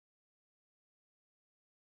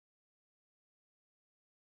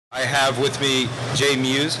I have with me Jay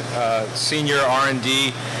Muse, Senior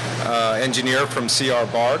R&D Engineer from CR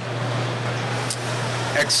Bard.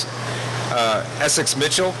 Essex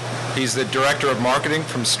Mitchell, he's the Director of Marketing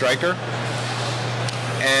from Stryker.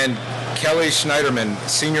 And Kelly Schneiderman,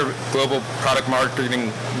 Senior Global Product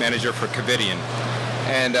Marketing Manager for Covidien.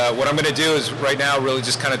 And what I'm going to do is right now really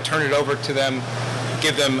just kind of turn it over to them,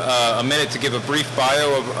 give them a minute to give a brief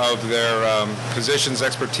bio of their positions,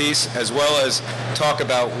 expertise, as well as talk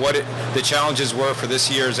about what the challenges were for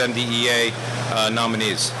this year's MDEA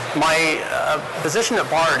nominees. My position at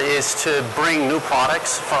Bard is to bring new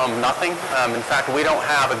products from nothing. In fact, we don't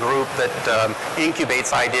have a group that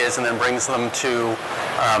incubates ideas and then brings them to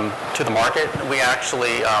the market. We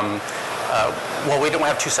actually we don't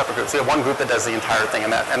have two separate groups. We have one group that does the entire thing,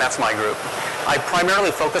 and that's my group. I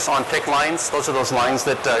primarily focus on PICC lines. Those are those lines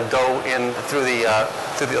that go in through the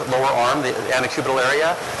lower arm, the antecubital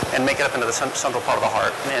area, and make it up into the central part of the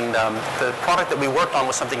heart. And the product that we worked on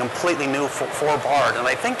was something completely new for Bard, and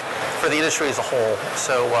I think for the industry as a whole.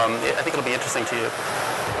 So I think it'll be interesting to you.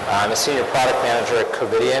 I'm a senior product manager at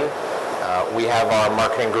Covidien. We have our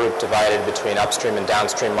marketing group divided between upstream and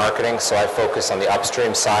downstream marketing, so I focus on the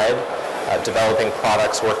upstream side, developing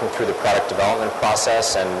products, working through the product development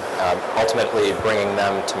process, and ultimately bringing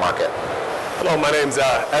them to market. Hello, my name's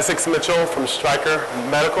Essex Mitchell from Stryker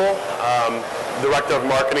Medical, Director of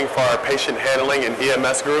Marketing for our patient handling and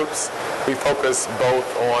EMS groups. We focus both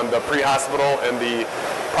on the pre-hospital and the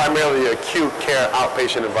primarily acute care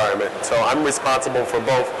outpatient environment. So I'm responsible for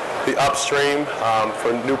both the upstream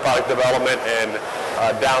for new product development and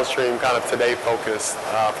downstream kind of today focus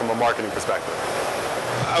from a marketing perspective.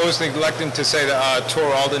 I was neglecting to say that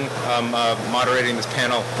Tor Alden, moderating this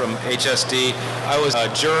panel from HSD. I was a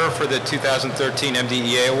juror for the 2013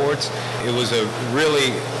 MDEA Awards. It was a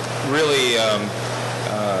really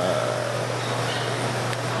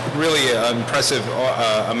impressive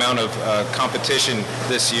amount of competition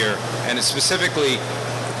this year, and it's specifically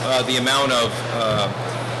the amount of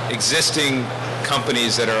existing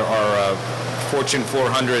companies that are Fortune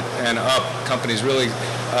 400 and up companies really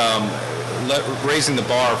raising the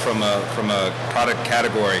bar from a product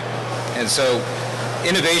category. And so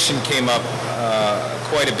innovation came up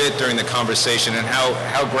quite a bit during the conversation, and how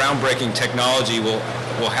groundbreaking technology will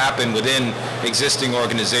happen within existing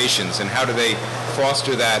organizations, and how do they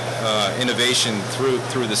foster that innovation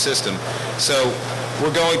through the system. So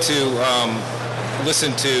we're going to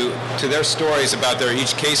listen to their stories about their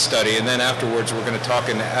each case study, and then afterwards we're going to talk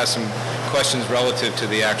and ask some questions relative to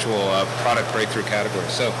the actual product breakthrough category.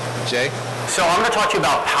 So, Jay? So I'm going to talk to you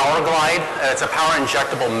about PowerGlide. It's a power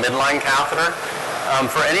injectable midline catheter.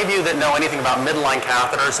 For any of you that know anything about midline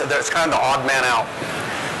catheters, it's kind of the odd man out.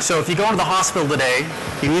 So if you go into the hospital today,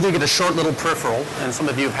 you either get a short little peripheral, and some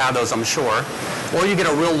of you have had those, I'm sure, or you get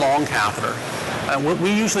a real long catheter.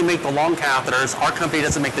 We usually make the long catheters. Our company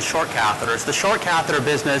doesn't make the short catheters. The short catheter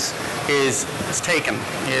business is taken.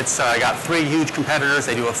 It's got 3 huge competitors.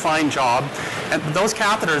 They do a fine job. And those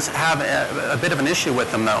catheters have a bit of an issue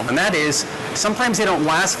with them, though, and that is sometimes they don't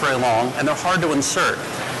last very long, and they're hard to insert.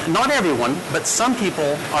 Not everyone, but some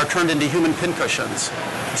people are turned into human pincushions.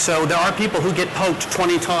 So there are people who get poked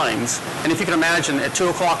 20 times, and if you can imagine at 2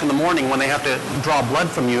 o'clock in the morning when they have to draw blood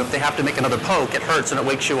from you, if they have to make another poke, it hurts and it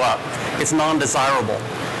wakes you up. It's non-desirable.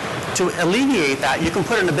 To alleviate that, you can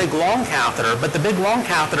put in a big long catheter, but the big long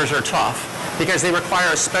catheters are tough because they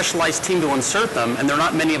require a specialized team to insert them, and there are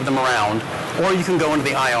not many of them around. Or you can go into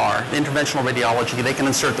the IR, the interventional radiology, they can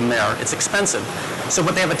insert them there. It's expensive. So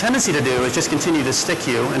what they have a tendency to do is just continue to stick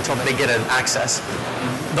you until they get an access.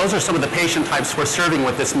 Those are some of the patient types we're serving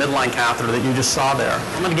with this midline catheter that you just saw there.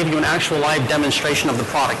 I'm going to give you an actual live demonstration of the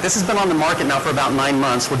product. This has been on the market now for about 9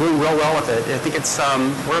 months. We're doing real well with it. I think it's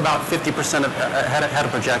we're about 50% ahead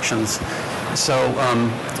of projections. So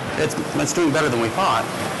it's doing better than we thought.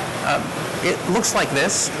 It looks like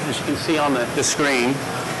this, as you can see on the screen.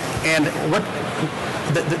 And what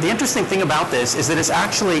the interesting thing about this is that it's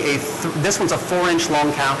actually this one's a 4-inch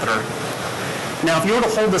long catheter. Now, if you were to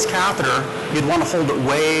hold this catheter, you'd want to hold it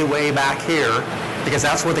way, way back here, because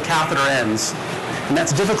that's where the catheter ends. And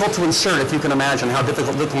that's difficult to insert, if you can imagine how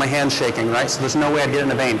difficult. Look at my hand shaking, right? So there's no way I'd get in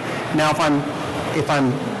the vein. Now, if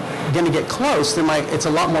I'm going to get close, then it's a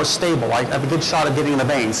lot more stable. I have a good shot of getting in the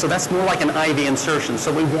vein. So that's more like an IV insertion.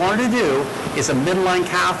 So what we wanted to do is a midline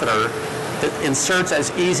catheter that inserts as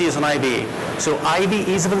easy as an IV. So IV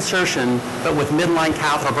ease of insertion, but with midline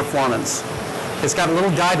catheter performance. It's got a little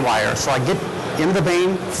guide wire, so I get into the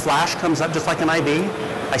vein, flash comes up just like an IV.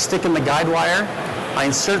 I stick in the guide wire, I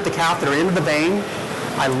insert the catheter into the vein,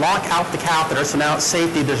 I lock out the catheter, so now it's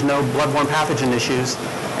safety, there's no bloodborne pathogen issues,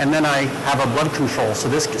 and then I have a blood control, so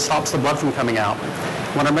this stops the blood from coming out.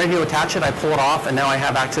 When I'm ready to attach it, I pull it off, and now I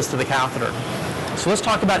have access to the catheter. So let's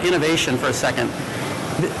talk about innovation for a second.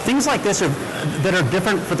 Things like this that are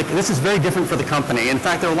different this is very different for the company. In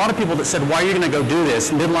fact, there are a lot of people that said, why are you going to go do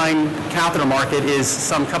this? Midline catheter market is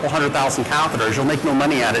some couple 100,000 catheters. You'll make no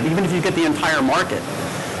money at it, even if you get the entire market.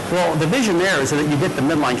 Well, the vision there is that you get the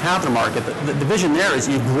midline catheter market. The vision there is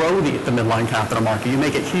you grow the midline catheter market. You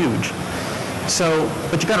make it huge. So,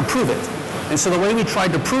 but you got to prove it. And so the way we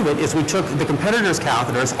tried to prove it is we took the competitors'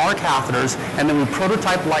 catheters, our catheters, and then we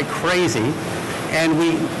prototyped like crazy, and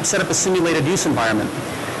we set up a simulated use environment.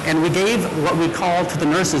 And we gave what we called to the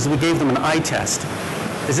nurses, we gave them an eye test.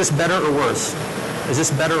 Is this better or worse? Is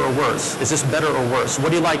this better or worse? Is this better or worse? What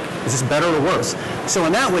do you like? Is this better or worse? So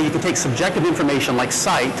in that way, you can take subjective information like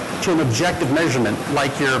sight to an objective measurement,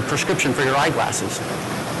 like your prescription for your eyeglasses,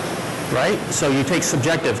 right? So you take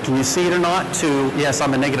subjective, can you see it or not, to, yes,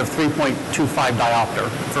 I'm a negative 3.25 diopter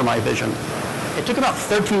for my vision. It took about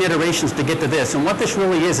 13 iterations to get to this, and what this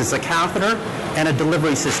really is a catheter and a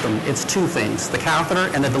delivery system. It's two things, the catheter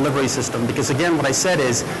and the delivery system, because again, what I said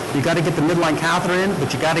is, you got to get the midline catheter in,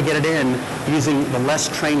 but you got to get it in using the less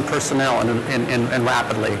trained personnel and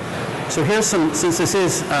rapidly. So here's some, since this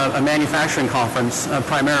is a manufacturing conference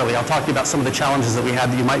primarily, I'll talk to you about some of the challenges that we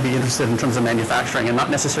had that you might be interested in terms of manufacturing and not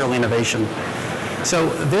necessarily innovation. So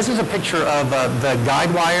this is a picture of the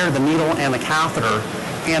guide wire, the needle, and the catheter.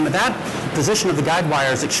 And that position of the guide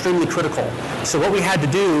wire is extremely critical. So what we had to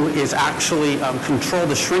do is actually control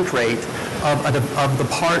the shrink rate of the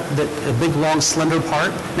part, a big, long, slender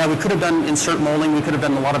part. Now, we could have done insert molding, we could have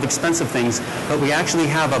done a lot of expensive things, but we actually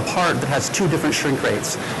have a part that has two different shrink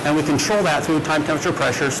rates. And we control that through time, temperature,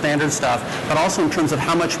 pressure, standard stuff, but also in terms of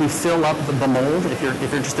how much we fill up the mold, if you're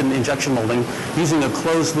interested in injection molding, using a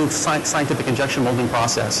closed-loop scientific injection molding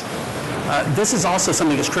process. This is also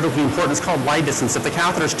something that's critically important. It's called lie distance. If the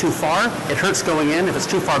catheter is too far, it hurts going in. If it's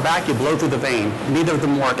too far back, you blow through the vein. Neither of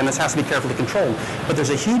them work, and this has to be carefully controlled. But there's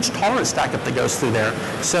a huge tolerance stack up that goes through there.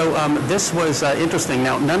 So this was interesting.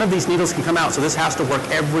 Now, none of these needles can come out, so this has to work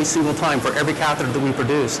every single time for every catheter that we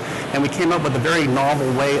produce. And we came up with a very novel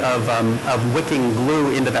way of wicking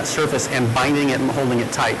glue into that surface and binding it and holding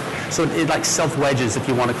it tight. So it like self-wedges, if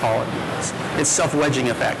you want to call it. It's self-wedging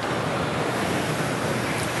effect.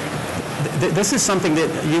 This is something that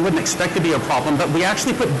you wouldn't expect to be a problem, but we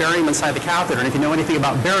actually put barium inside the catheter, and if you know anything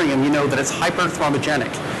about barium, you know that it's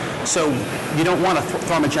hyperthrombogenic. So you don't want a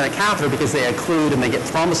thrombogenic catheter because they occlude and they get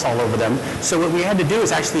thrombus all over them. So what we had to do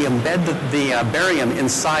is actually embed the barium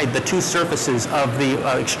inside the two surfaces of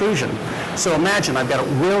the extrusion. So imagine I've got a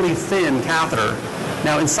really thin catheter.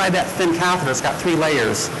 Now inside that thin catheter, it's got three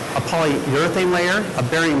layers: a polyurethane layer, a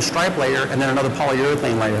barium stripe layer, and then another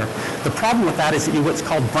polyurethane layer. The problem with that is that what's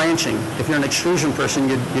called branching. If you're an extrusion person,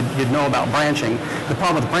 you'd know about branching. The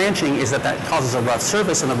problem with branching is that causes a rough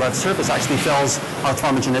surface, and the rough surface actually fails our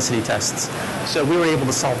thrombogenicity tests. So we were able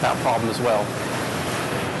to solve that problem as well.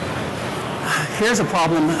 Here's a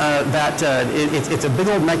problem it's a big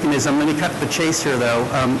old mechanism. Let me cut to the chase here, though.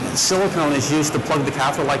 Silicone is used to plug the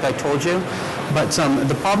catheter, like I told you. But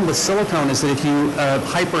the problem with silicone is that if you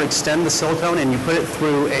hyperextend the silicone and you put it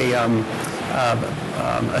through a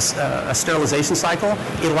sterilization cycle,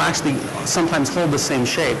 it'll actually sometimes hold the same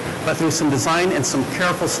shape. But through some design and some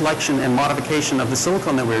careful selection and modification of the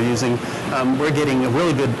silicone that we're using, we're getting a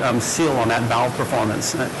really good seal on that valve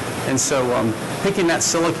performance. And so picking that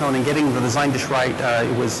silicone and getting the design just right,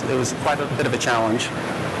 it was quite a bit of a challenge.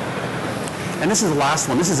 And this is the last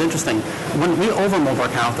one. This is interesting. When we overmold our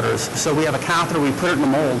catheters, so we have a catheter, we put it in the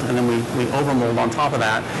mold, and then we overmold on top of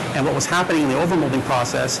that. And what was happening in the overmolding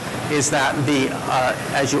process is that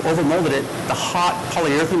as you overmolded it, the hot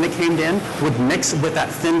polyurethane that came in would mix with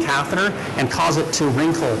that thin catheter and cause it to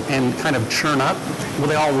wrinkle and kind of churn up. Well,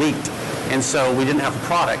 they all leaked, and so we didn't have a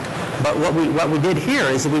product. But what we did here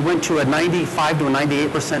is that we went to a 95 to a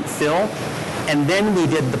 98% fill, and then we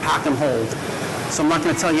did the pack and hold. So I'm not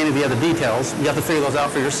going to tell you any of the other details. You have to figure those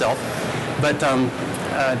out for yourself. But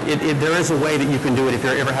there is a way that you can do it if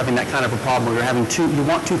you're ever having that kind of a problem where you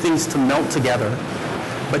want two things to melt together,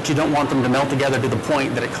 but you don't want them to melt together to the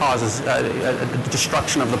point that it causes a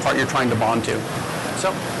destruction of the part you're trying to bond to.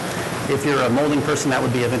 So if you're a molding person, that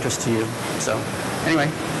would be of interest to you. So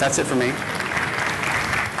anyway, that's it for me.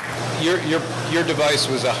 Your device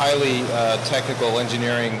was a highly technical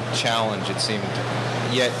engineering challenge, it seemed.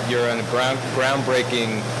 Yet you're in a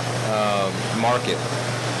groundbreaking market.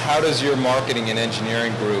 How does your marketing and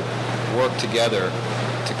engineering group work together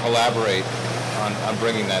to collaborate on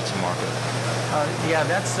bringing that to market? Yeah,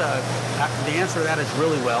 that's the answer to that is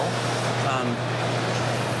really well.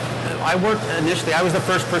 I worked initially, I was the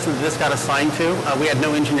first person that this got assigned to. We had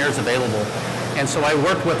no engineers available. And so I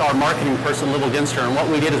worked with our marketing person, Little Ginster, and what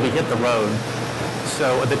we did is we hit the road.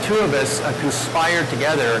 So the two of us conspired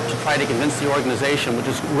together to try to convince the organization, which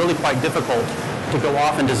is really quite difficult, to go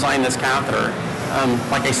off and design this catheter.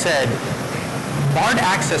 Like I said, BARD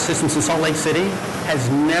Access Systems in Salt Lake City has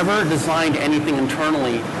never designed anything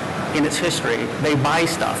internally in its history. They buy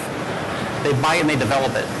stuff. They buy it and they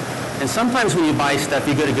develop it. And sometimes when you buy stuff,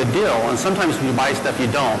 you get a good deal, and sometimes when you buy stuff, you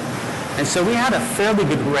don't. And so we had a fairly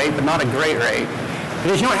good rate, but not a great rate.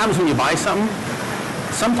 Because you know what happens when you buy something?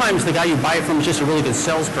 Sometimes the guy you buy it from is just a really good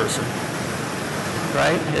salesperson,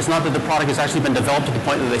 right? It's not that the product has actually been developed to the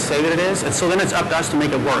point that they say that it is, and so then it's up to us to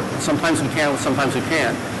make it work. Sometimes we can, sometimes we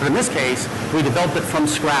can't. But in this case, we developed it from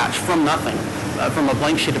scratch, from nothing, from a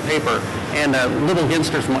blank sheet of paper. And Little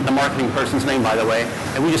Ginster's the marketing person's name, by the way.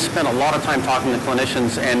 And we just spent a lot of time talking to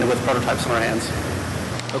clinicians and with prototypes in our hands.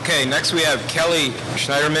 Okay, next we have Kelly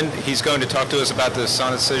Schneiderman. He's going to talk to us about the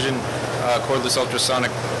Sonicision cordless ultrasonic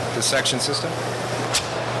dissection system.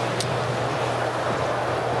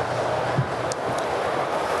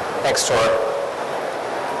 Thanks, Tor.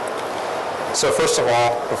 So first of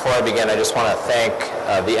all, before I begin, I just want to thank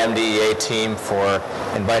the MDEA team for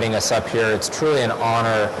inviting us up here. It's truly an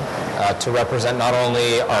honor to represent not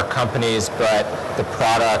only our companies, but the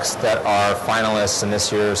products that are finalists in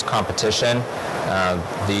this year's competition.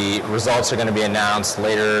 The results are going to be announced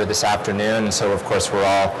later this afternoon, and so of course we're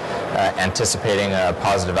all anticipating a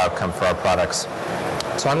positive outcome for our products.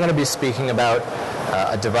 So I'm going to be speaking about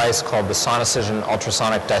a device called the Sonicision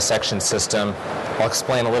ultrasonic dissection system. I'll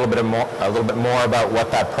explain a little bit more about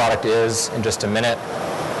what that product is in just a minute.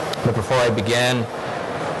 But before I begin,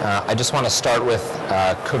 I just want to start with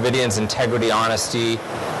Covidien's integrity, honesty,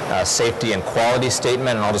 safety, and quality statement,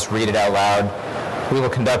 and I'll just read it out loud. We will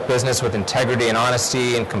conduct business with integrity and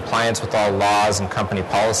honesty in compliance with all laws and company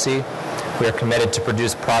policy. We are committed to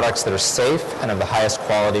produce products that are safe and of the highest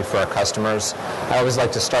quality for our customers. I always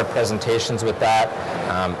like to start presentations with that.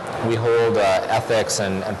 We hold ethics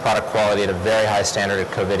and product quality at a very high standard at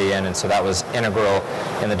Covidien, and so that was integral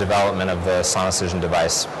in the development of the Sonicision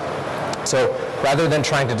device. So rather than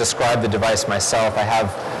trying to describe the device myself, I have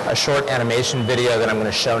a short animation video that I'm going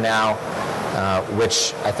to show now,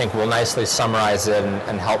 which I think will nicely summarize it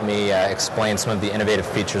and help me explain some of the innovative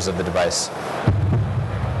features of the device.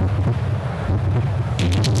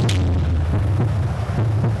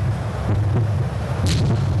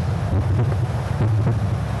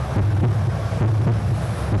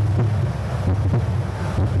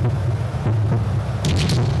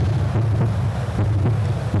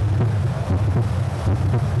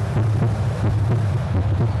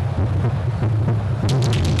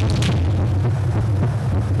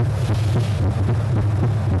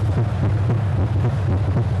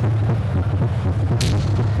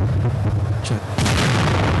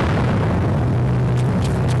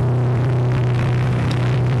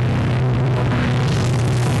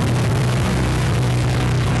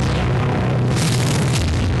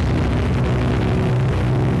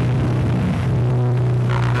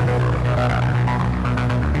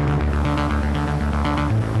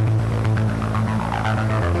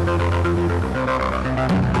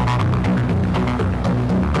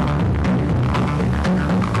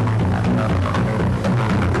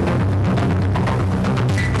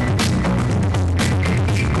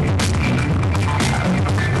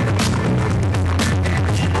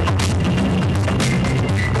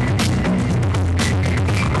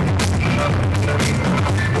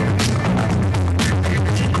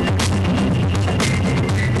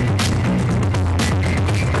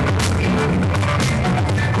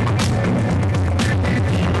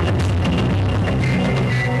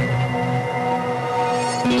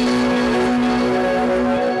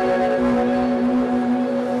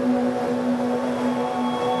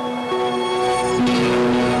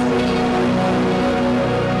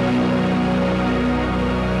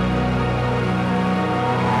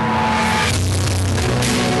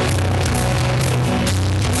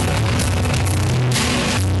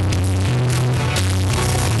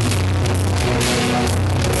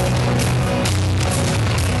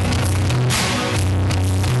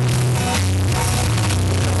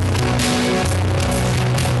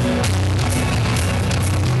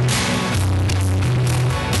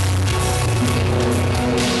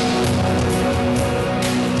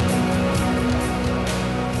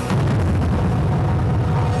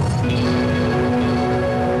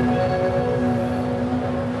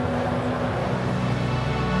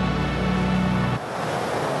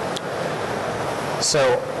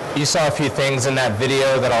 So you saw a few things in that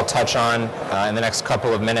video that I'll touch on in the next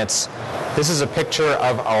couple of minutes. This is a picture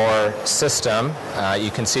of our system.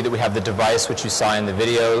 You can see that we have the device, which you saw in the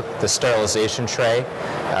video, the sterilization tray,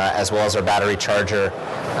 as well as our battery charger.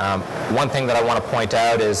 One thing that I want to point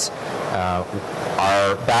out is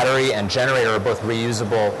our battery and generator are both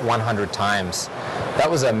reusable 100 times. That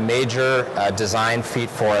was a major design feat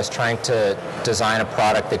for us, trying to design a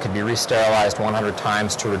product that could be re-sterilized 100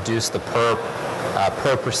 times to reduce the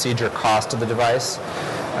per procedure cost of the device.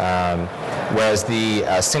 Whereas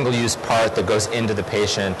the single-use part that goes into the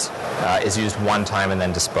patient is used one time and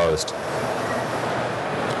then disposed.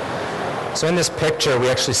 So in this picture, we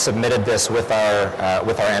actually submitted this with our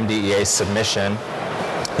MDEA submission.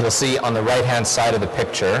 You'll see on the right-hand side of the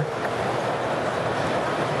picture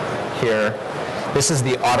here, this is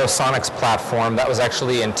the Autosonics platform. That was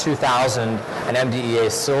actually in 2000 an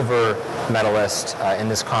MDEA silver medalist in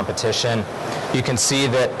this competition. You can see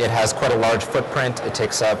that it has quite a large footprint. It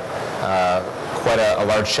takes up quite a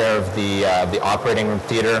large share of the operating room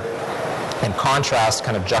theater. In contrast,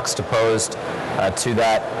 kind of juxtaposed to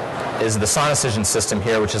that, is the Sonicision system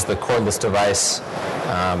here, which is the cordless device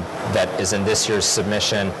that is in this year's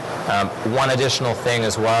submission. One additional thing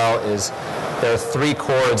as well is there are 3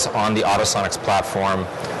 cords on the Autosonics platform,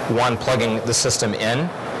 one plugging the system in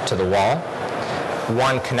to the wall,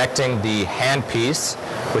 one connecting the handpiece,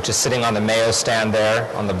 which is sitting on the Mayo stand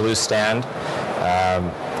there, on the blue stand,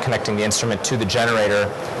 connecting the instrument to the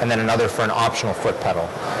generator, and then another for an optional foot pedal.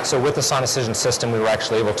 So with the Sonicision system, we were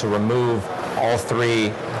actually able to remove all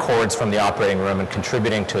 3 cords from the operating room and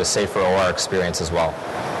contributing to a safer OR experience as well.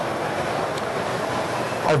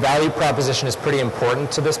 Our value proposition is pretty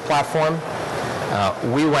important to this platform.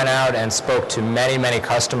 We went out and spoke to many, many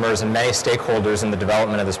customers and many stakeholders in the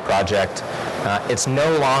development of this project. It's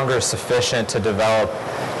no longer sufficient to develop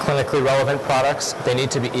clinically relevant products. They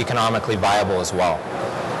need to be economically viable as well.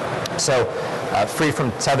 So free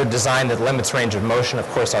from tethered design that limits range of motion, of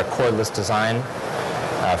course, our cordless design.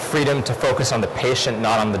 Freedom to focus on the patient,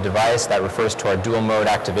 not on the device. That refers to our dual mode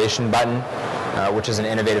activation button, which is an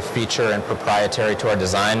innovative feature and proprietary to our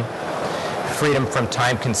design. Freedom from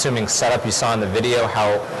time-consuming setup. You saw in the video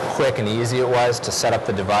how quick and easy it was to set up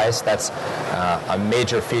the device. That's a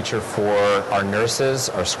major feature for our nurses,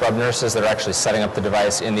 our scrub nurses that are actually setting up the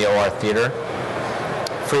device in the OR theater.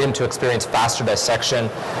 Freedom to experience faster dissection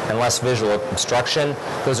and less visual obstruction.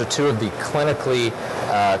 Those are 2 of the clinically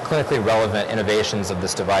relevant innovations of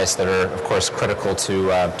this device that are, of course, critical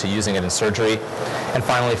to using it in surgery. And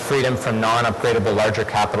finally, freedom from non-upgradable larger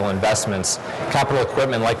capital investments. Capital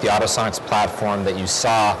equipment like the Autosonics platform that you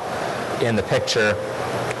saw in the picture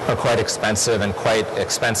are quite expensive, and quite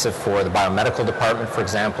expensive for the biomedical department, for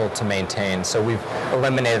example, to maintain. So we've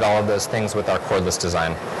eliminated all of those things with our cordless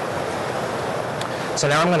design. So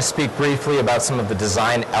now I'm going to speak briefly about some of the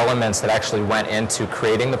design elements that actually went into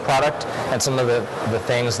creating the product and some of the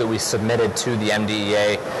things that we submitted to the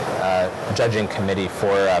MDEA judging committee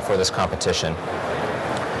for this competition.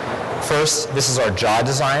 First, this is our jaw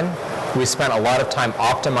design. We spent a lot of time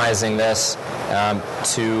optimizing this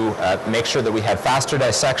to make sure that we had faster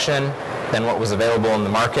dissection than what was available in the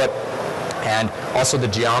market, and also the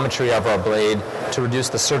geometry of our blade to reduce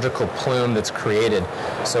the surgical plume that's created.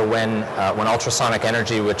 So when ultrasonic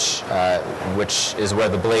energy, which is where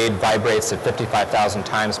the blade vibrates at 55,000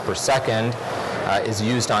 times per second, is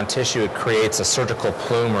used on tissue, it creates a surgical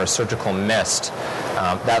plume or a surgical mist.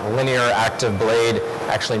 That linear active blade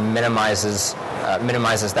actually minimizes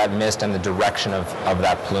that mist and the direction of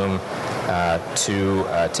that plume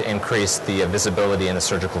to increase the visibility in the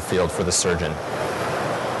surgical field for the surgeon.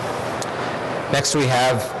 Next, we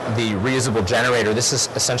have the reusable generator. This is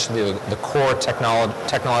essentially the core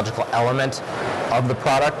technological element of the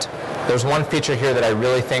product. There's one feature here that I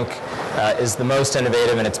really think is the most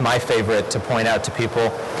innovative, and it's my favorite to point out to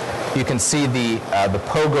people. You can see the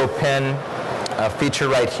pogo pin feature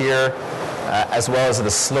right here, as well as the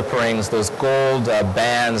slip rings, those gold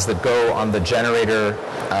bands that go on the generator,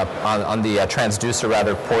 on the transducer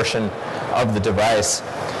rather portion of the device.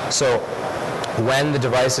 So when the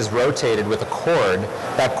device is rotated with a cord,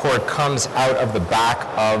 that cord comes out of the back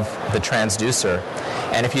of the transducer.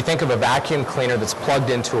 And if you think of a vacuum cleaner that's plugged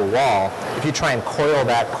into a wall, if you try and coil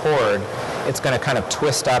that cord, it's going to kind of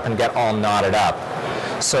twist up and get all knotted up.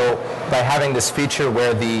 So by having this feature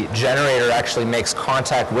where the generator actually makes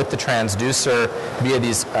contact with the transducer via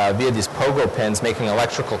these pogo pins, making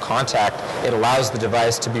electrical contact, it allows the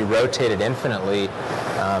device to be rotated infinitely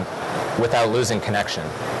without losing connection.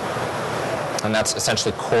 And that's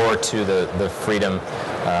essentially core to the freedom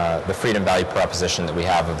value proposition that we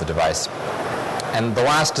have of the device. And the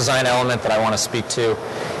last design element that I want to speak to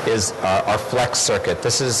is our flex circuit.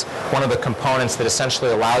 This is one of the components that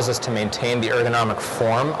essentially allows us to maintain the ergonomic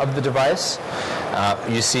form of the device.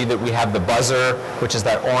 You see that we have the buzzer, which is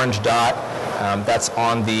that orange dot that's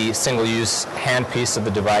on the single-use handpiece of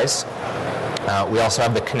the device. We also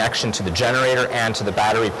have the connection to the generator and to the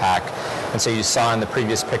battery pack. And so you saw in the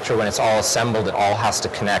previous picture when it's all assembled, it all has to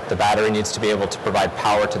connect. The battery needs to be able to provide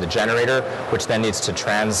power to the generator, which then needs to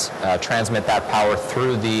transmit that power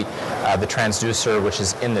through the transducer, which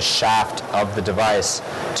is in the shaft of the device,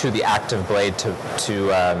 to the active blade to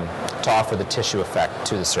offer the tissue effect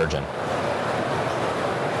to the surgeon.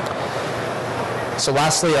 So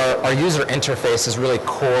lastly, our user interface is really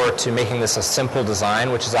core to making this a simple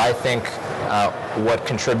design, which is, I think, what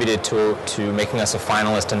contributed to making us a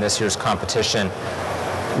finalist in this year's competition.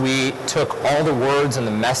 We took all the words and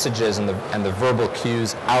the messages and the verbal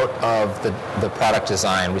cues out of the product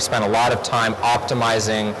design. We spent a lot of time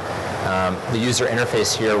optimizing the user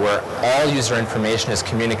interface here, where all user information is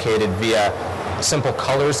communicated via simple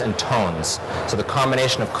colors and tones. So the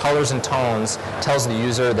combination of colors and tones tells the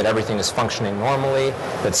user that everything is functioning normally,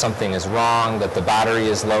 that something is wrong, that the battery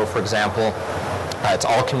is low, for example. It's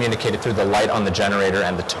all communicated through the light on the generator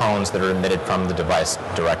and the tones that are emitted from the device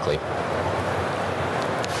directly.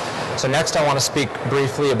 So next I want to speak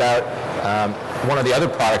briefly about one of the other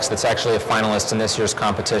products that's actually a finalist in this year's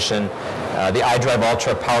competition, the iDrive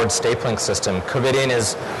Ultra powered stapling system. Covidien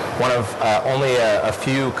is one of only a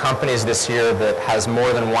few companies this year that has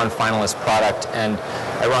more than one finalist product, and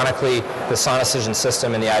ironically the Sonicision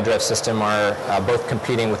system and the iDrive system are both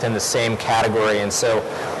competing within the same category, and so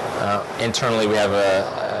internally we have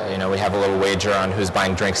a little wager on who's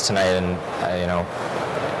buying drinks tonight, and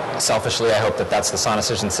selfishly I hope that that's the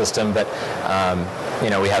Sonicision system, but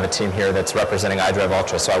we have a team here that's representing iDrive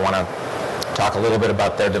Ultra, so I want to talk a little bit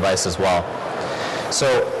about their device as well.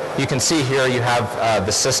 So you can see here you have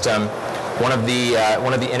the system. One of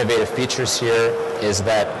the innovative features here is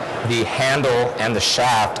that the handle and the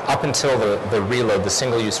shaft, up until the reload, the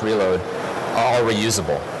single-use reload, are all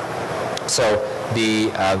reusable. So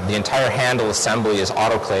the entire handle assembly is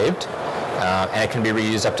autoclaved, and it can be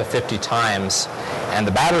reused up to 50 times. And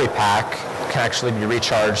the battery pack can actually be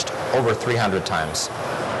recharged over 300 times.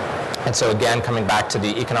 And so again, coming back to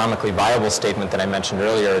the economically viable statement that I mentioned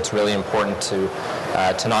earlier, it's really important to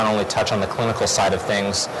not only touch on the clinical side of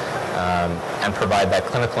things and provide that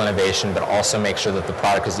clinical innovation, but also make sure that the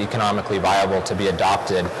product is economically viable to be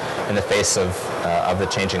adopted in the face of the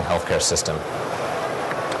changing healthcare system.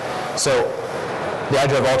 So the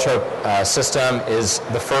iDrive Ultra system is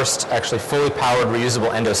the first actually fully powered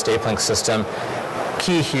reusable endo stapling system.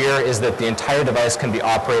 Key here is that the entire device can be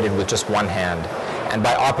operated with just one hand. And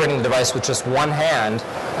by operating the device with just one hand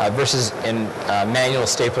versus in manual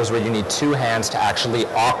staplers where you need two hands to actually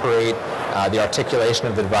operate the articulation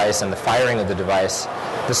of the device and the firing of the device,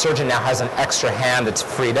 the surgeon now has an extra hand that's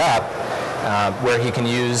freed up where he can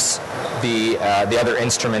use the other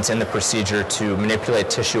instruments in the procedure to manipulate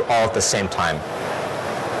tissue all at the same time.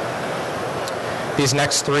 These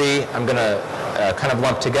next three I'm going to kind of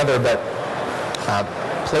lump together, but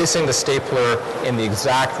placing the stapler in the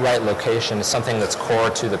exact right location is something that's core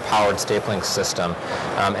to the powered stapling system.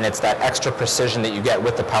 And it's that extra precision that you get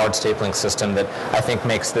with the powered stapling system that I think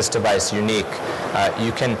makes this device unique.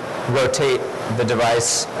 You can rotate the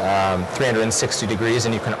device 360 degrees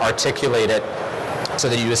and you can articulate it so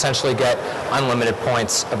that you essentially get unlimited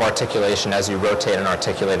points of articulation as you rotate and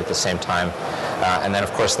articulate at the same time. And then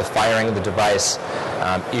of course the firing of the device.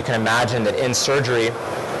 You can imagine that in surgery,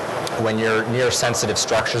 when you're near sensitive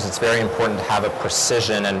structures, it's very important to have a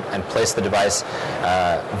precision and place the device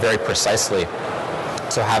very precisely.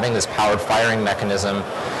 So having this powered firing mechanism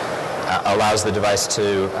allows the device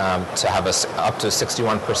to have up to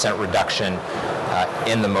 61% reduction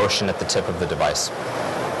in the motion at the tip of the device.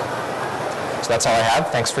 So that's all I have.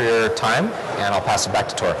 Thanks for your time, and I'll pass it back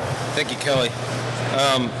to Tor. Thank you, Kelly.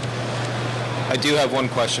 I do have one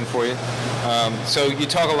question for you. So you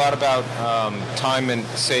talk a lot about time and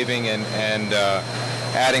saving and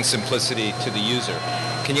adding simplicity to the user.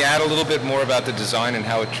 Can you add a little bit more about the design and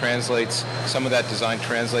how it translates, some of that design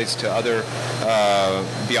translates to other,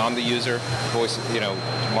 beyond the user, voice,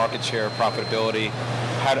 market share, profitability?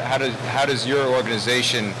 How does your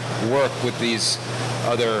organization work with these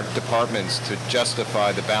other departments to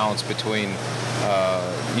justify the balance between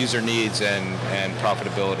user needs and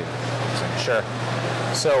profitability? Sure.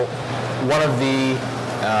 So one of the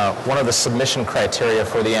one of the submission criteria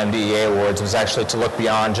for the MDEA Awards was actually to look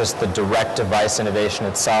beyond just the direct device innovation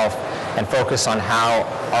itself and focus on how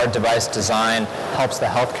our device design helps the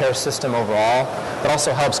healthcare system overall, but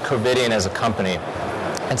also helps Covidien as a company.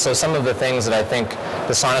 And so some of the things that I think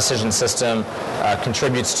the Sonicision system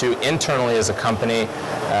contributes to internally as a company,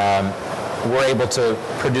 we're able to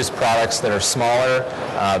produce products that are smaller,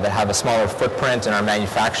 that have a smaller footprint in our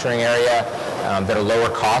manufacturing area, that are lower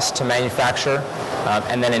cost to manufacture.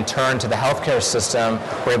 And then in turn to the healthcare system,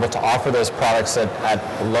 we're able to offer those products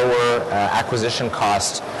at lower acquisition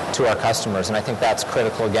cost to our customers. And I think that's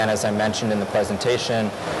critical, again, as I mentioned in the presentation,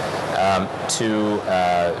 to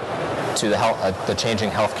the changing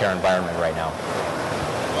healthcare environment right now.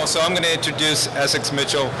 Well, so I'm going to introduce Essex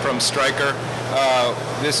Mitchell from Stryker.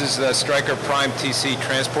 This is the Stryker Prime TC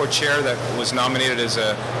Transport Chair that was nominated as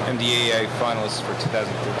a MDEA Finalist for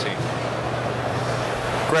 2013.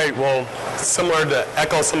 Great. Well, similar to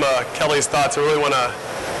echo some of Kelly's thoughts, I really want to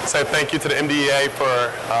say thank you to the MDEA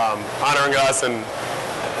for honoring us and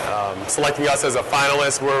selecting us as a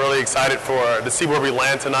finalist. We're really excited to see where we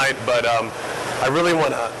land tonight, but I really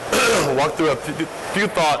want to walk through a few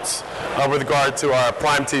thoughts with regard to our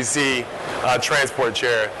Prime TC transport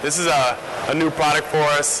chair. This is a new product for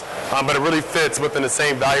us, but it really fits within the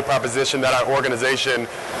same value proposition that our organization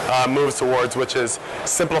moves towards, which is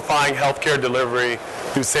simplifying healthcare delivery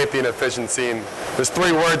through safety and efficiency. And there's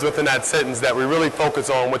 3 words within that sentence that we really focus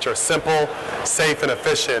on, which are simple, safe, and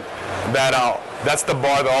efficient. That's the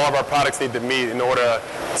bar that all of our products need to meet in order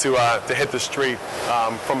to hit the street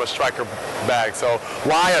from a Stryker bag. So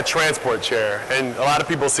why a transport chair? And a lot of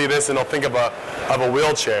people see this and they'll think of a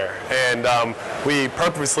wheelchair. And we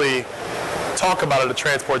purposely talk about it a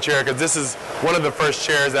transport chair because this is one of the first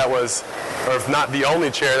chairs that was, or if not the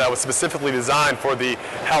only chair, that was specifically designed for the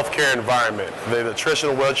healthcare environment. The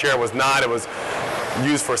traditional wheelchair was not. It was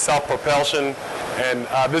used for self-propulsion. And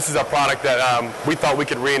this is a product that we thought we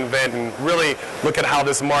could reinvent and really look at how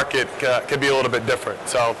this market could be a little bit different.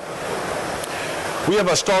 So we have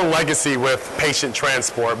a strong legacy with patient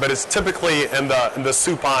transport, but it's typically in the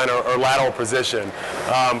supine or lateral position.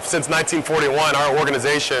 Since 1941, our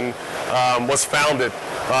organization was founded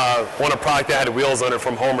on a product that had wheels on it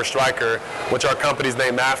from Homer Stryker, which our company's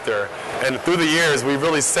named after. And through the years, we've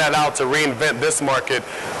really set out to reinvent this market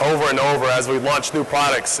over and over as we launch new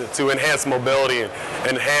products to enhance mobility and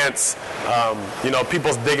enhance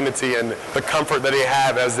people's dignity and the comfort that they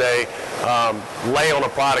have as they lay on a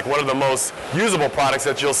product. One of the most usable products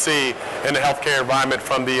that you'll see in the healthcare environment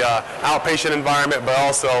from the outpatient environment, but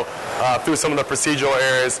also through some of the procedural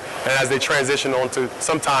areas and as they transition onto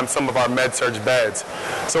sometimes some of our med-surg beds.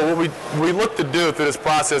 So what we look to do through this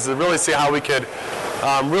process is really see how we could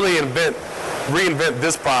really reinvent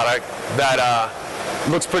this product that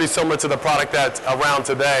looks pretty similar to the product that's around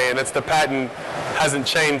today, and the patent hasn't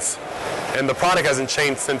changed and the product hasn't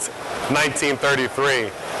changed since 1933.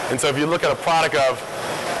 And so if you look at a product of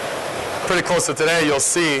pretty close to today, you'll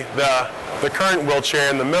see the current wheelchair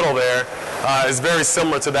in the middle there is very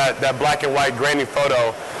similar to that black and white grainy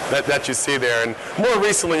photo that you see there. And more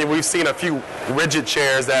recently, we've seen a few rigid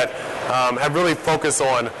chairs that have really focused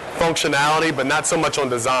on functionality, but not so much on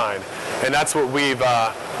design. And that's what we've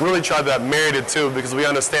really tried to marry it to, because we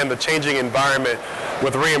understand the changing environment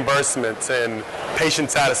with reimbursements and patient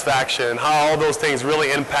satisfaction and how all those things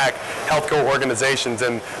really impact healthcare organizations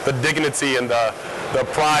and the dignity and the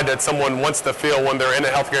pride that someone wants to feel when they're in a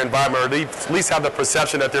healthcare environment, or at least have the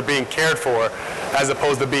perception that they're being cared for as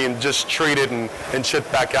opposed to being just treated and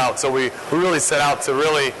shipped back out. So we really set out to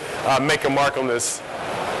really make a mark on this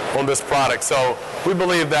product. So we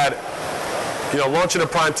believe that launching a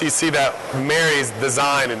Prime TC that marries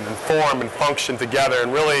design and form and function together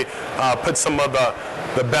and really puts some of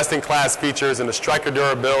the best-in-class features and the Stryker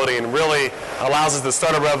durability and really allows us to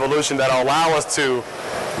start a revolution that will allow us to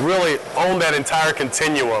really own that entire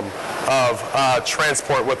continuum of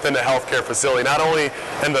transport within the healthcare facility, not only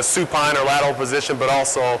in the supine or lateral position, but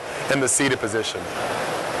also in the seated position.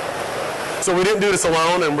 So we didn't do this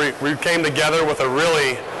alone, and we came together with a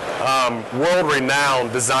really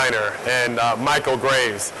world-renowned designer, and Michael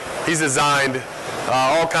Graves. He's designed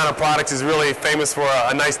all kind of products. He's really famous for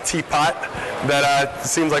a nice teapot that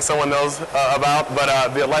seems like someone knows about,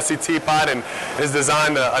 but the Alessi teapot, and has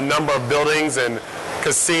designed a number of buildings and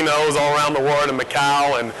casinos all around the world in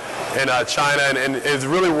Macau and China, and is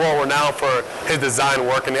really world-renowned for his design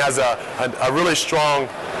work, and he has a really strong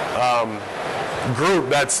group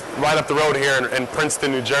that's right up the road here in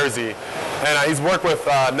Princeton, New Jersey. And he's worked with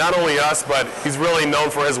not only us, but he's really known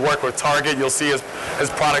for his work with Target. You'll see his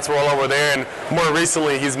products roll over there. And more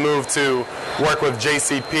recently, he's moved to work with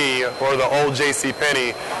JCP, or the old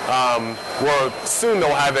JCPenney, where soon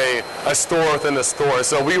they'll have a store within the store.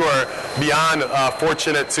 So we were beyond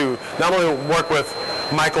fortunate to not only work with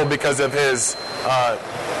Michael because of his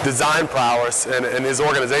design prowess and his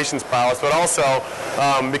organization's prowess, but also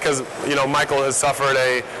because Michael has suffered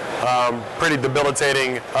a pretty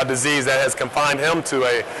debilitating disease that has confined him to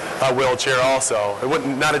a wheelchair also.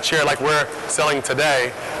 Not a chair like we're selling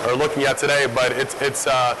today or looking at today, but it's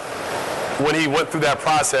when he went through that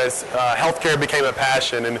process, healthcare became a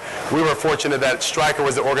passion, and we were fortunate that Stryker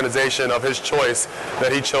was the organization of his choice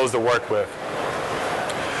that he chose to work with.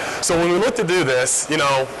 So when we looked to do this,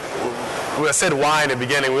 I said why in the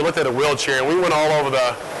beginning. We looked at a wheelchair, and we went all over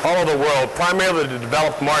the world, primarily the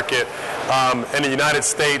developed market in the United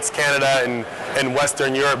States, Canada, and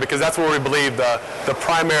Western Europe, because that's where we believe the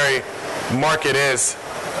primary market is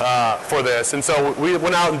for this. And so we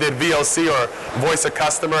went out and did VOC, or voice of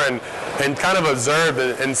customer, and kind of observed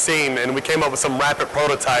and seen, and we came up with some rapid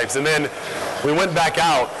prototypes. And then we went back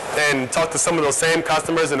out and talked to some of those same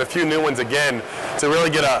customers and a few new ones again to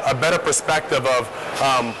really get a better perspective of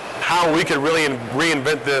how we could really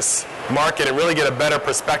reinvent this market and really get a better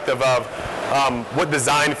perspective of what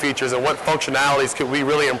design features and what functionalities could we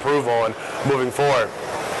really improve on moving forward.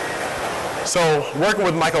 So working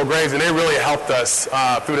with Michael Graves, and they really helped us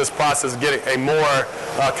through this process, getting a more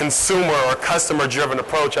consumer or customer-driven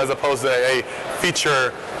approach as opposed to a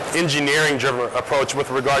feature engineering-driven approach with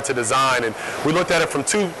regard to design. And we looked at it from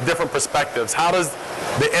two different perspectives. How does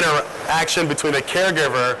the interaction between the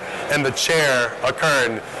caregiver and the chair occur?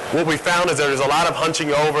 And what we found is that there's a lot of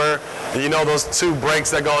hunching over. Those two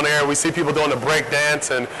breaks that go in there. We see people doing the break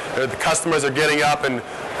dance, and the customers are getting up, and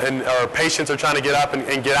our patients are trying to get up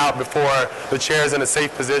and get out before the chair is in a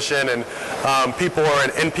safe position, and people are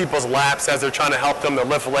in people's laps as they're trying to help them to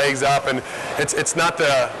lift legs up, and it's not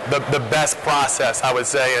the best process, I would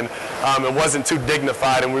say, and it wasn't too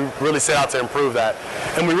dignified, and we really set out to improve that.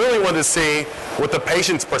 And we really wanted to see what the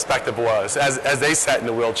patient's perspective was as they sat in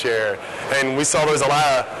the wheelchair, and we saw there was a lot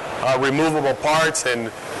of removable parts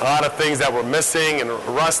and a lot of things that were missing and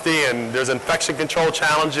rusty, and there's infection control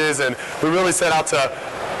challenges, and we really set out to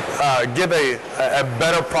give a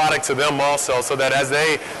better product to them also, so that as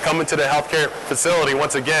they come into the healthcare facility,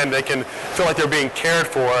 once again, they can feel like they're being cared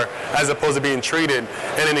for as opposed to being treated,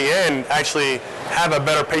 and in the end, actually have a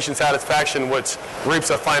better patient satisfaction, which reaps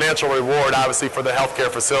a financial reward, obviously, for the healthcare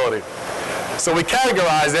facility. So we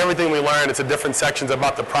categorized everything we learned into different sections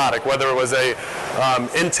about the product, whether it was a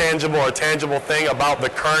intangible or tangible thing about the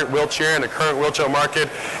current wheelchair and the current wheelchair market,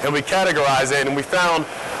 and we categorized it, and we found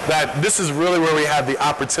that this is really where we have the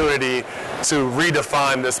opportunity to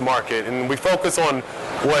redefine this market. And we focus on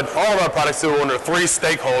what all of our products do under three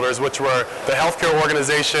stakeholders, which were the healthcare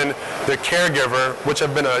organization, the caregiver, which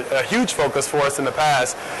have been a huge focus for us in the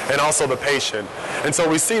past, and also the patient. And so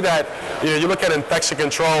we see that, you look at infection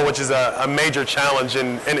control, which is a major challenge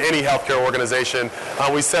in any healthcare organization.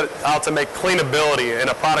 We set out to make cleanability in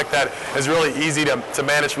a product that is really easy to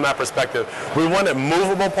manage from that perspective. We wanted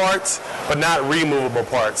movable parts, but not removable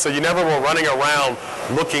parts. So you never were running around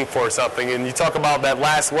looking for something. And you talk about that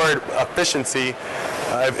last word, efficiency.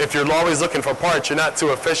 If you're always looking for parts, you're not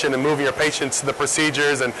too efficient in moving your patients to the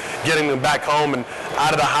procedures and getting them back home and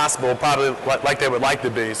out of the hospital probably like they would like to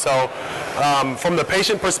be. So from the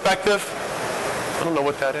patient perspective, I don't know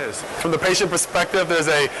what that is. From the patient perspective, there's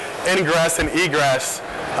a ingress and egress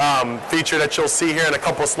feature that you'll see here in a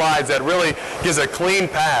couple slides that really gives a clean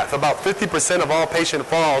path. About 50% of all patient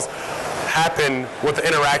falls happen with the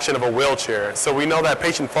interaction of a wheelchair. So we know that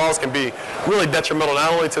patient falls can be really detrimental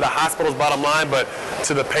not only to the hospital's bottom line, but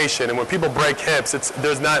to the patient. And when people break hips,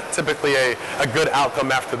 there's not typically a good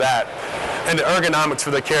outcome after that. And the ergonomics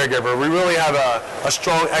for the caregiver, we really have a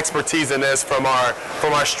strong expertise in this from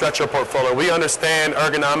our stretcher portfolio. We understand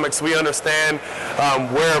ergonomics, we understand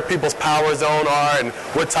where people's power zone are and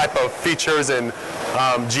what type of features and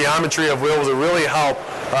geometry of wheels will really help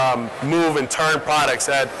move and turn products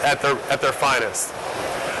at their finest.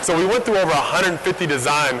 So we went through over 150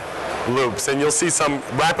 design loops, and you'll see some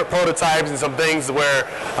rapid prototypes and some things where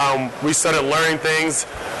we started learning things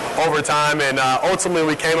over time, and ultimately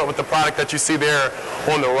we came up with the product that you see there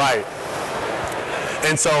on the right.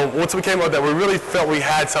 And so once we came up with that, we really felt we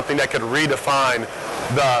had something that could redefine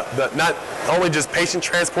the not only just patient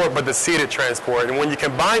transport, but the seated transport. And when you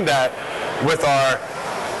combine that with our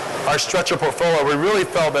stretcher portfolio, we really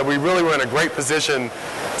felt that we really were in a great position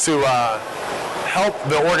to help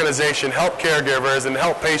the organization, help caregivers, and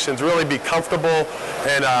help patients really be comfortable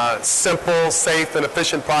and simple, safe, and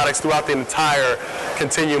efficient products throughout the entire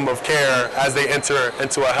continuum of care as they enter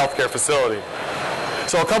into a healthcare facility.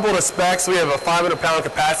 So a couple of the specs, we have a 500-pound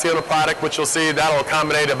capacity on the product, which you'll see that'll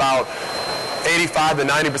accommodate about 85 to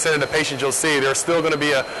 90% of the patients you'll see. There's still going to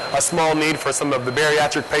be a small need for some of the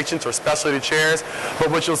bariatric patients or specialty chairs,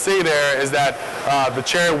 but what you'll see there is that the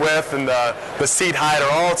chair width and the seat height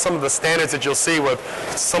are all some of the standards that you'll see with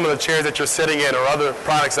some of the chairs that you're sitting in or other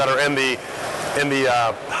products that are in the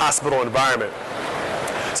hospital environment.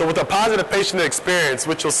 So with a positive patient experience,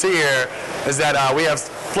 what you'll see here is that we have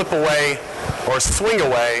flip away or swing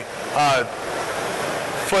away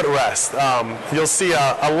footrest. You'll see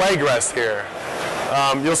a leg rest here.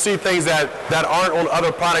 You'll see things that aren't on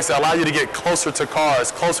other products that allow you to get closer to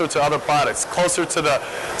cars, closer to other products, closer to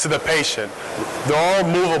the patient. They're all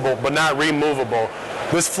movable but not removable.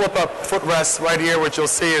 This flip-up footrest right here, which you'll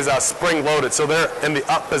see is spring-loaded, so they're in the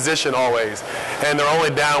up position always, and they're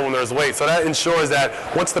only down when there's weight. So that ensures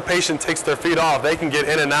that once the patient takes their feet off, they can get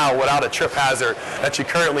in and out without a trip hazard that you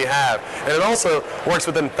currently have. And it also works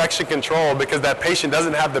with infection control because that patient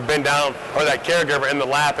doesn't have to bend down or that caregiver in the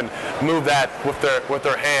lap and move that with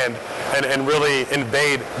their hand and really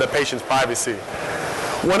invade the patient's privacy.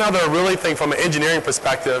 One other really thing from an engineering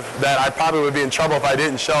perspective that I probably would be in trouble if I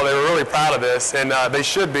didn't show, they were really proud of this, and they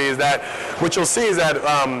should be, is that what you'll see is that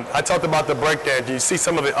I talked about the breakdown. You see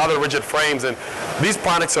some of the other rigid frames, and these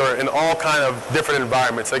products are in all kind of different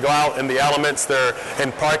environments. They go out in the elements, they're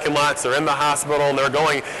in parking lots, they're in the hospital, and they're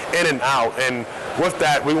going in and out. And with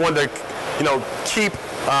that, we wanted to, keep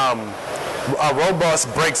a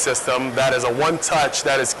robust brake system that is a one-touch,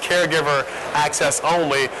 that is caregiver access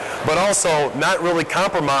only, but also not really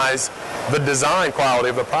compromise the design quality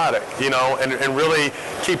of the product, and really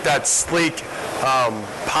keep that sleek,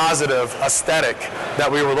 positive aesthetic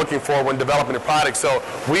that we were looking for when developing the product. So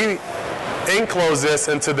we enclose this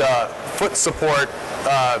into the foot support,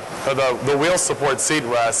 or the wheel support seat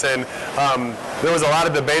rest, and there was a lot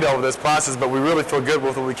of debate over this process, but we really feel good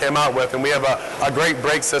with what we came out with, and we have a great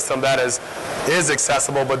brake system that is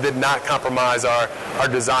accessible but did not compromise our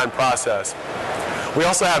design process. We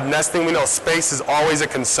also have nesting. We know space is always a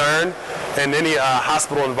concern in any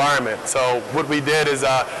hospital environment, so what we did is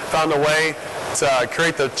found a way to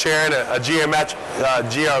create the chair in a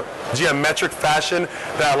geometric fashion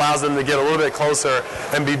that allows them to get a little bit closer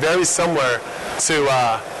and be very similar to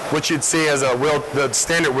what you'd see as the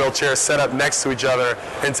standard wheelchair set up next to each other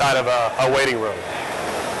inside of a waiting room.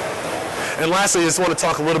 And lastly, I just want to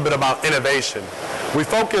talk a little bit about innovation. We've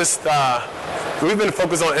been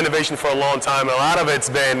focused on innovation for a long time, and a lot of it's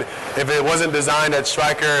been, if it wasn't designed at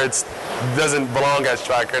Stryker, it doesn't belong at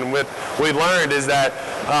Stryker. And what we learned is that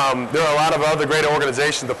there are a lot of other great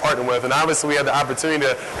organizations to partner with, and obviously we had the opportunity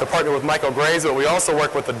to partner with Michael Graves, but we also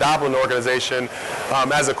work with the Doblin organization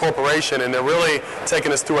as a corporation, and they're really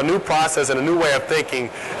taking us through a new process and a new way of thinking,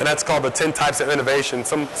 and that's called the 10 types of innovation.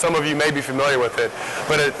 Some of you may be familiar with it,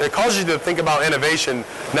 but it causes you to think about innovation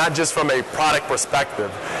not just from a product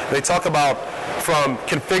perspective. They talk about from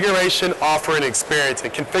configuration, offer, and experience.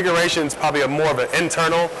 And configuration is probably more of an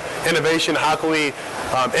internal innovation. How can we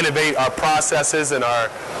innovate our processes and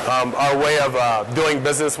our way of doing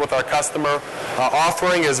business with our customer?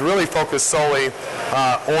 Offering is really focused solely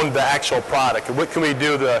on the actual product. What can we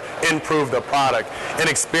do to improve the product? And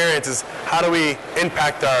experience is how do we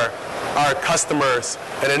impact our customers,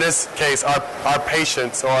 and in this case, our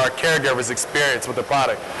patients or our caregivers' experience with the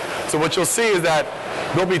product. So what you'll see is that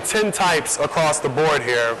there'll be 10 types across the board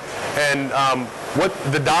here, and what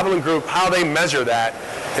the Doblin Group, how they measure that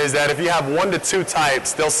is that if you have 1 to 2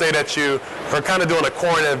 types, they'll say that you are kind of doing a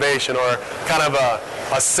core innovation or kind of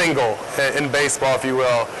a single in baseball, if you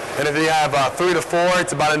will. And if you have 3 to 4,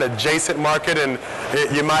 it's about an adjacent market, and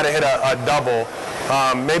you might have hit a double,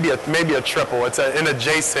 maybe a triple. It's an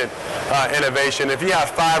adjacent innovation. If you have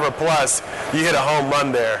 5 or plus, you hit a home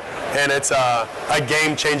run there, and it's a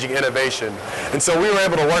game-changing innovation. And so we were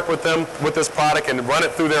able to work with them with this product and run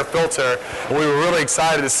it through their filter, and we were really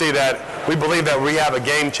excited to see that we believe that we have a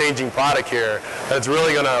game-changing product here that's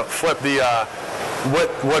really going to flip the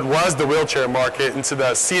what was the wheelchair market into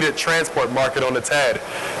the seated transport market on its head.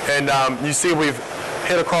 And you see we've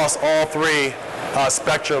hit across all 3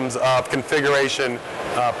 spectrums of configuration,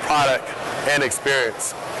 product, and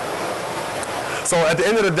experience. So at the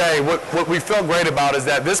end of the day, what we feel great about is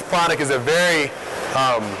that this product is a very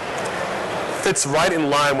fits right in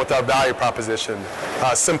line with our value proposition.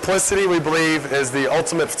 Simplicity, we believe, is the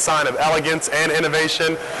ultimate sign of elegance and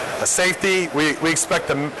innovation. Safety, we expect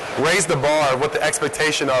to raise the bar with the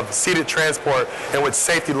expectation of seated transport and what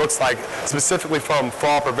safety looks like, specifically from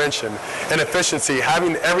fall prevention. And efficiency,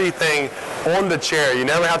 having everything on the chair. You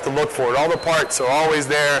never have to look for it. All the parts are always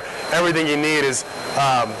there. Everything you need is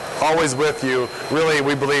always with you. Really,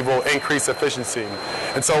 we believe will increase efficiency.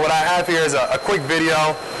 And so what I have here is a quick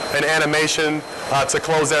video, an animation to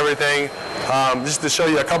close everything, just to show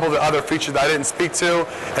you a couple of the other features that I didn't speak to,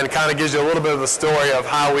 and it kind of gives you a little bit of the story of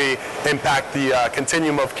how we impact the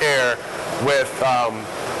continuum of care with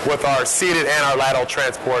our seated and our lateral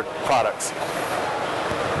transport products.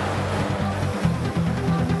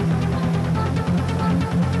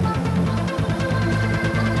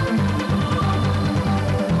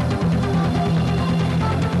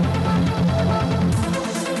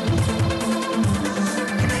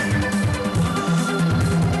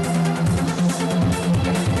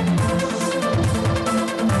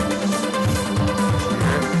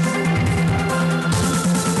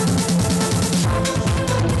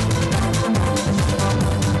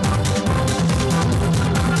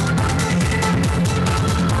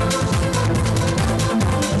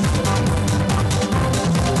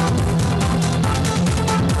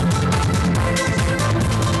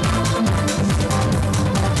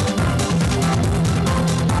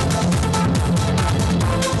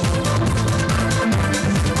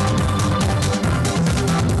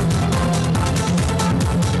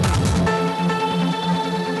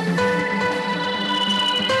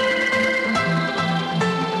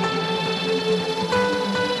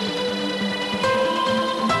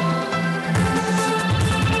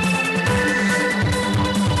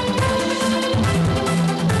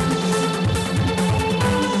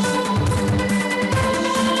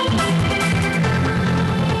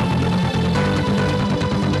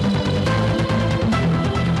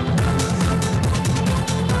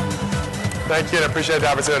 Thank you, and I appreciate the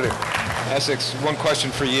opportunity. Essex, one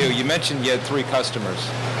question for you. You mentioned you had 3 customers.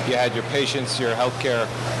 You had your patients, your healthcare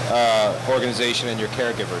organization, and your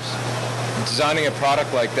caregivers. Designing a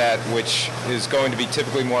product like that, which is going to be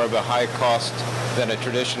typically more of a high cost than a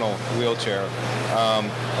traditional wheelchair,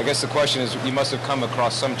 I guess the question is, you must have come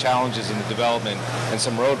across some challenges in the development and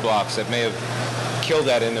some roadblocks that may have killed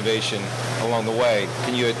that innovation along the way.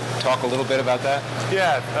 Can you talk a little bit about that?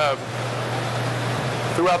 Yeah.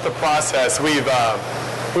 Throughout the process, we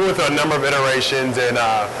went through a number of iterations and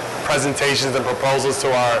presentations and proposals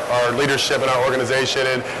to our leadership and our organization,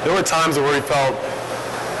 and there were times where we felt,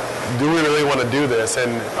 do we really want to do this,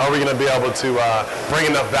 and are we going to be able to bring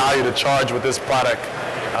enough value to charge with this product?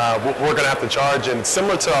 We're going to have to charge, and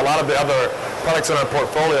similar to a lot of the other products in our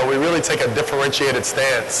portfolio, we really take a differentiated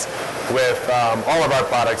stance with all of our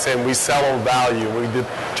products, and we sell on value. We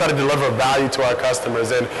try to deliver value to our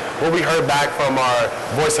customers, and what we heard back from our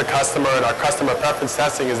voice of customer and our customer preference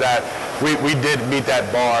testing is that we did meet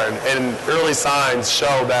that bar, and early signs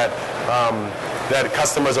show that that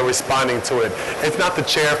customers are responding to it. It's not the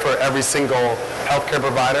chair for every single healthcare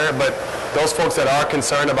provider, but those folks that are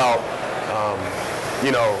concerned about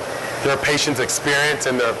their patient's experience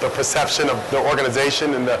and the perception of the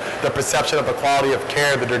organization and the perception of the quality of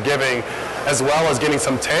care that they're giving, as well as getting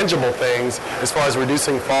some tangible things as far as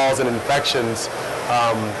reducing falls and infections,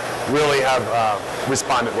 really have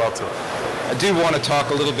responded well to it. I do want to talk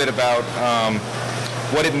a little bit about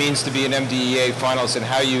what it means to be an MDEA finalist and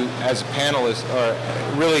how you, as a panelist,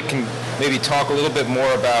 really can maybe talk a little bit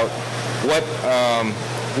more about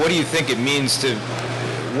what do you think it means to,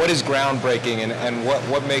 what is groundbreaking, and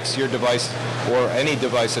what makes your device or any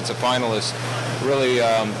device that's a finalist really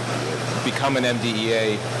become an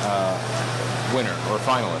MDEA winner or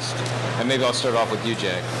finalist? And maybe I'll start off with you,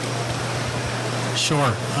 Jay.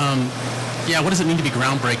 Sure. Yeah, what does it mean to be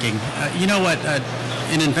groundbreaking? You know what?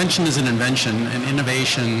 An invention is an invention, and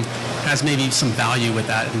innovation has maybe some value with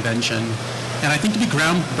that invention. And I think to be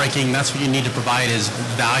groundbreaking, that's what you need to provide is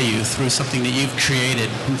value through something that you've created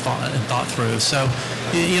and thought through. So,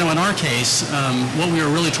 in our case, what we were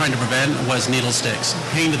really trying to prevent was needle sticks,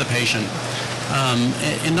 pain to the patient.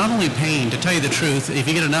 And not only pain, to tell you the truth, if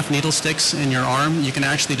you get enough needle sticks in your arm, you can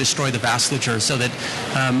actually destroy the vasculature, so that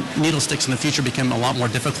needle sticks in the future become a lot more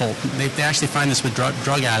difficult. They actually find this with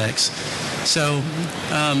drug addicts. So,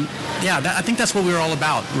 I think that's what we were all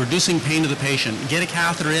about, reducing pain to the patient. Get a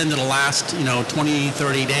catheter in that'll last, 20,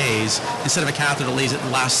 30 days, instead of a catheter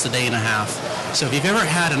that lasts a day and a half. So if you've ever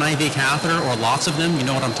had an IV catheter, or lots of them, you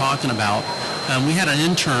know what I'm talking about. We had an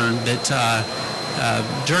intern that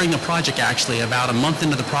During the project, actually, about a month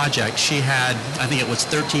into the project, she had, I think it was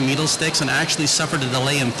 13 needle sticks, and actually suffered a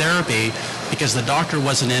delay in therapy because the doctor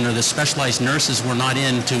wasn't in or the specialized nurses were not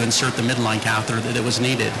in to insert the midline catheter that was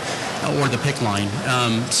needed, or the PICC line.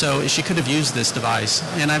 So she could have used this device.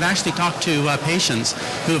 And I've actually talked to patients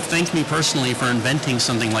who have thanked me personally for inventing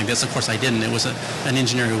something like this. Of course, I didn't. It was an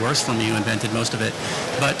engineer who works for me who invented most of it.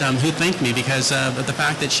 But who thanked me because of the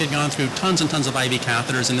fact that she had gone through tons and tons of IV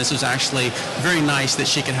catheters, and this was actually very nice that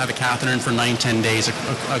she could have a catheter in for 9-10 days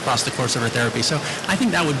across the course of her therapy. So I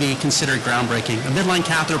think that would be considered groundbreaking. A midline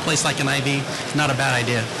catheter placed like an IV, not a bad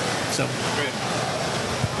idea. So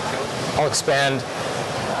I'll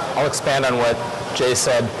expand on what Jay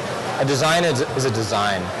said. A design is a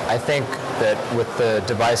design. I think that with the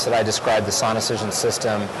device that I described, the Sonicision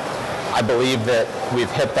system, I believe that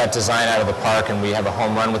we've hit that design out of the park, and we have a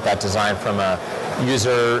home run with that design from a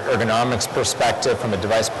user ergonomics perspective, from a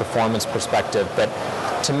device performance perspective. But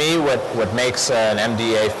to me, what makes an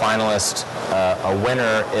MDEA finalist a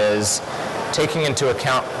winner is taking into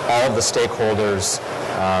account all of the stakeholders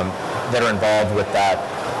that are involved with that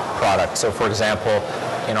product. So for example,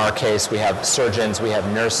 in our case, we have surgeons, we have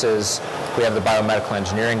nurses, we have the biomedical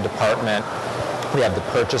engineering department, we have the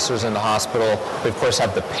purchasers in the hospital, we of course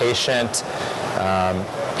have the patient,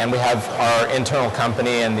 and we have our internal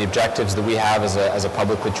company and the objectives that we have as a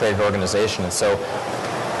publicly traded organization. And so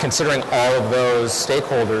considering all of those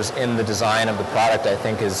stakeholders in the design of the product, I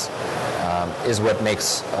think is what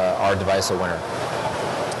makes our device a winner.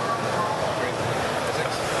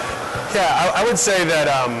 Yeah, I would say that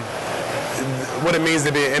what it means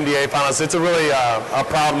to be an MDEA finalist, it's a really a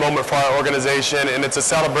proud moment for our organization, and it's a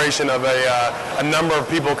celebration of a number of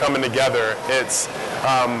people coming together. It's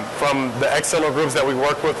from the external groups that we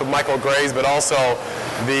work with Michael Graves, but also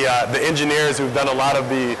the engineers who've done a lot of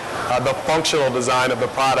the functional design of the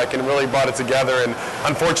product and really brought it together. And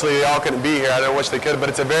unfortunately, they all couldn't be here. I wish they could, but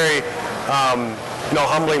it's a very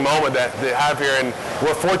humbling moment that they have here, and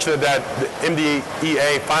we're fortunate that the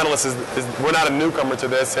MDEA finalists we're not a newcomer to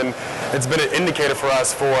this, and it's been an indicator for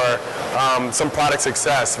us for some product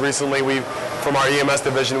success. Recently, from our EMS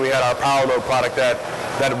division, we had our Power Mode product that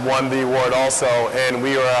won the award also, and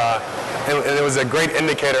we were and it was a great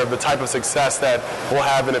indicator of the type of success that we'll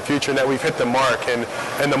have in the future, and that we've hit the mark.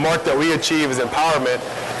 And the mark that we achieve is empowerment,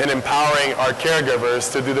 and empowering our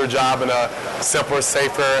caregivers to do their job in a simpler,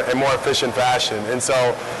 safer, and more efficient fashion. And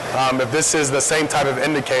so if this is the same type of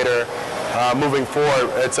indicator moving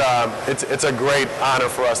forward, it's a great honor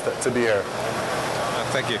for us to be here.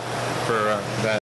 Thank you for that.